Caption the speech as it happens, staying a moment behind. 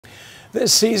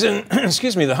This season,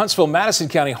 the Huntsville-Madison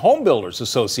County Home Builders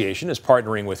Association is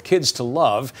partnering with Kids to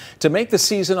Love to make the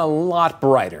season a lot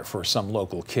brighter for some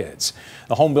local kids.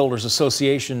 The Home Builders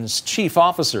Association's chief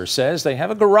officer says they have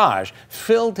a garage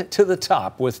filled to the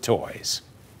top with toys.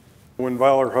 When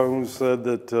Valor Homes said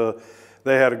that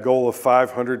they had a goal of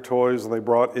 500 toys and they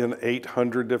brought in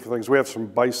 800 different things, we have some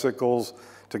bicycles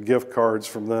to gift cards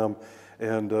from them.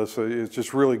 And so it's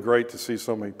just really great to see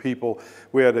so many people.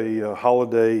 We had a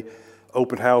holiday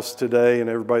open house today, and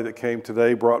everybody that came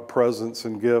today brought presents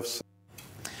and gifts.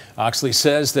 Oxley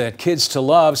says that Kids to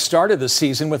Love started the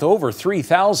season with over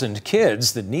 3,000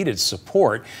 kids that needed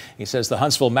support. He says the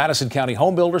Huntsville-Madison County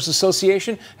Home Builders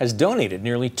Association has donated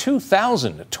nearly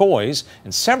 2,000 toys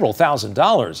and several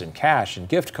 $1,000s in cash and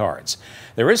gift cards.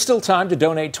 There is still time to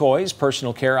donate toys,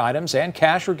 personal care items, and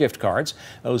cash or gift cards.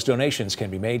 Those donations can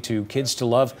be made to Kids to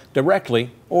Love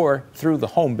directly or through the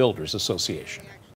Home Builders Association.